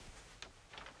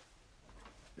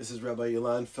This is Rabbi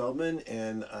Ilan Feldman,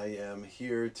 and I am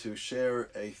here to share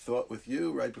a thought with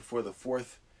you right before the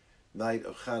fourth night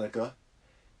of Hanukkah.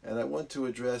 And I want to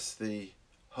address the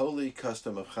holy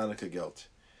custom of Hanukkah Gelt.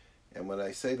 And when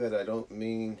I say that, I don't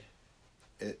mean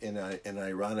it in an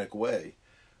ironic way.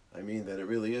 I mean that it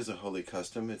really is a holy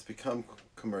custom. It's become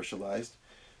commercialized.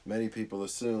 Many people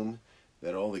assume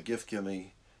that all the gift giving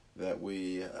that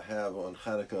we have on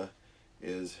Hanukkah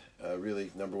is really,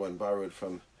 number one, borrowed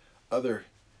from other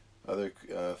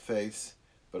faiths,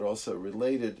 but also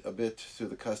related a bit to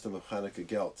the custom of Hanukkah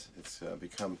Gelt. It's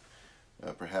become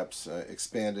perhaps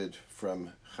expanded from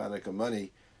Hanukkah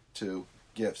money to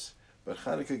gifts. But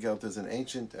Hanukkah Gelt is an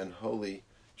ancient and holy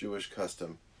Jewish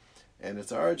custom, and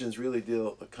its origins really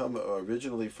come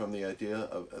originally from the idea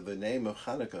of the name of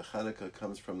Hanukkah. Hanukkah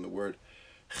comes from the word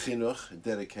chinuch,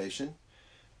 dedication,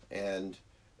 and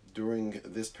during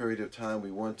this period of time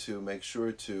we want to make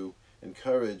sure to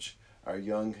encourage our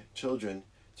young children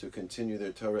to continue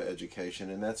their Torah education,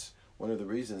 and that's one of the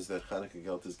reasons that Hanukkah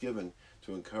Gelt is given,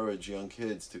 to encourage young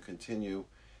kids to continue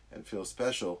and feel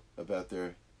special about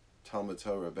their Talmud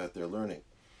Torah, about their learning.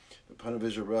 The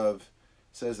Panovizha Rav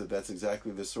says that that's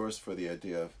exactly the source for the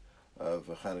idea of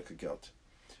Hanukkah Gelt.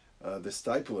 The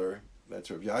Stipler,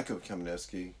 that's Rav Yaakov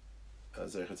Kamenetsky,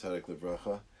 Zecher Tzaddik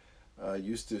Livracha,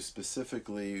 used to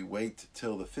specifically wait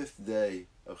till the fifth day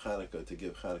of Hanukkah to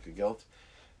give Hanukkah Gelt.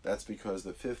 That's because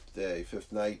the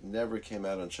fifth night, never came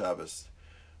out on Shabbos.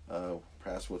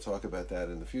 Perhaps we'll talk about that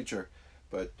in the future,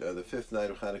 but the fifth night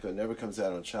of Hanukkah never comes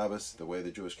out on Shabbos, the way the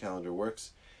Jewish calendar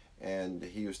works, and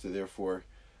he used to therefore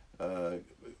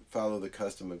follow the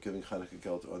custom of giving Hanukkah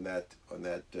Gelt on that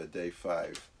day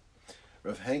 5.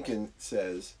 Rav Henkin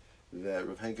says that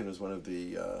Rav Henkin was one of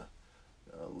the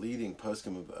leading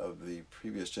poskim of the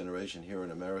previous generation here in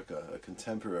America, a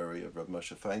contemporary of Rav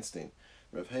Moshe Feinstein.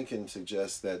 Rav Henkin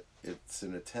suggests that it's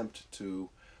an attempt to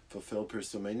fulfill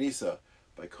Pirsumei Nisa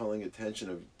by calling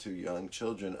attention to young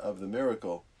children of the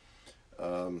miracle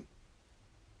by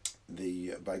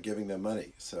giving them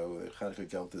money. So Hanukkah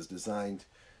Gelt is designed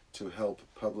to help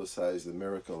publicize the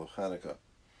miracle of Hanukkah.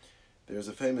 There's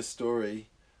a famous story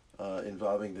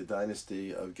involving the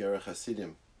dynasty of Gerach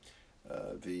Hasidim.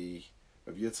 The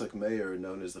Rav Yitzchak Meir,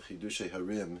 known as the Chidushei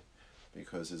Harim,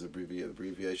 because his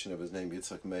abbreviation of his name,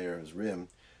 Yitzchak Meir, is Rim.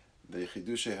 The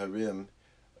Chidushei Harim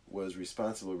was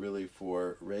responsible really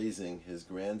for raising his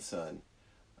grandson,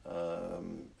 the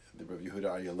Rav Yehuda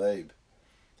Aryeh Leib,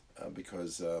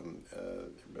 because Rav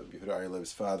Yehuda Aryeh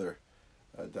Leib's father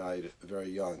died very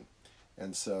young.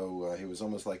 And so he was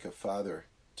almost like a father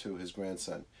to his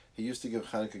grandson. He used to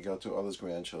give Hanukkah Gelt to all his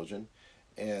grandchildren,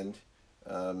 and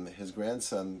his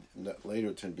grandson,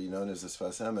 later to be known as the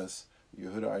Sfas Emes,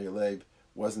 Yehuda Aryeh Leib,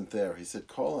 wasn't there. He said,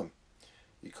 call him.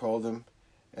 He called him,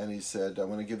 and he said, I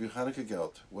want to give you Hanukkah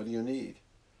Gelt. What do you need?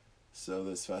 So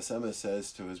the Sfas Emes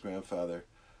says to his grandfather,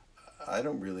 I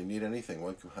don't really need anything.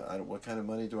 What kind of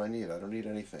money do I need? I don't need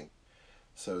anything.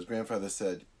 So his grandfather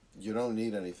said, you don't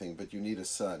need anything, but you need a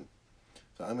son.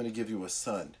 So I'm going to give you a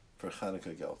son for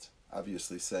Hanukkah Gelt,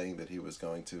 obviously saying that he was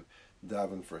going to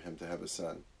daven for him to have a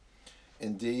son.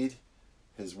 Indeed,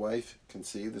 his wife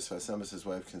conceived, the Sfas Emes, his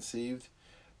wife conceived,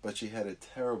 but she had a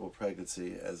terrible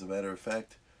pregnancy. As a matter of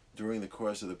fact, during the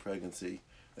course of the pregnancy,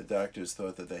 the doctors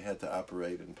thought that they had to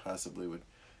operate and possibly would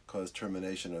cause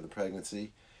termination of the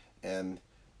pregnancy. And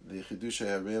the Chidushei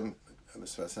Harim, the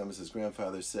Sfas Emes, his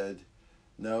grandfather, said,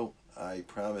 no, I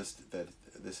promised that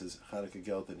this is Hanukkah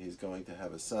Gelt and he's going to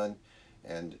have a son,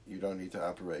 and you don't need to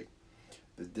operate.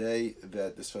 The day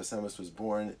that the Sfas Emes was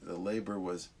born, the labor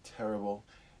was terrible,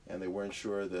 and they weren't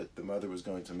sure that the mother was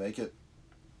going to make it.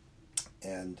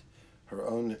 And her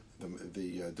own,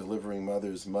 the delivering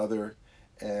mother's mother,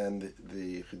 and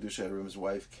the Chidushei Harim's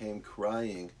wife came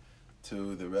crying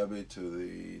to the Rebbe,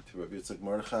 to Rav Yitzchak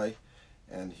Mordechai,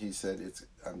 and he said,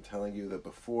 I'm telling you that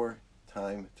before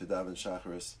time to daven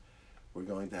Shacharis, we're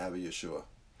going to have a Yeshua.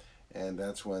 And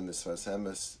that's when the Sfas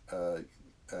Emes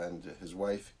and his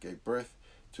wife gave birth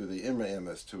to the Imre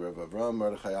Emes, to Rav Avram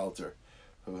Mordechai Alter,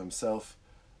 who himself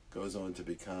goes on to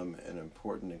become an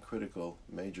important and critical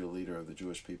major leader of the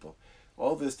Jewish people.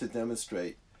 All this to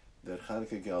demonstrate that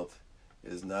Hanukkah Gelt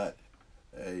is not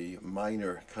a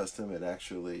minor custom. It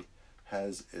actually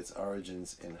has its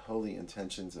origins in holy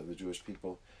intentions of the Jewish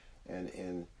people and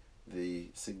in the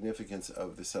significance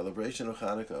of the celebration of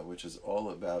Hanukkah, which is all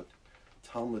about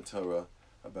Talmud Torah,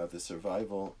 about the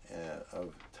survival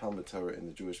of Talmud Torah in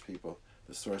the Jewish people,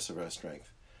 the source of our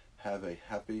strength. Have a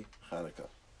happy Hanukkah.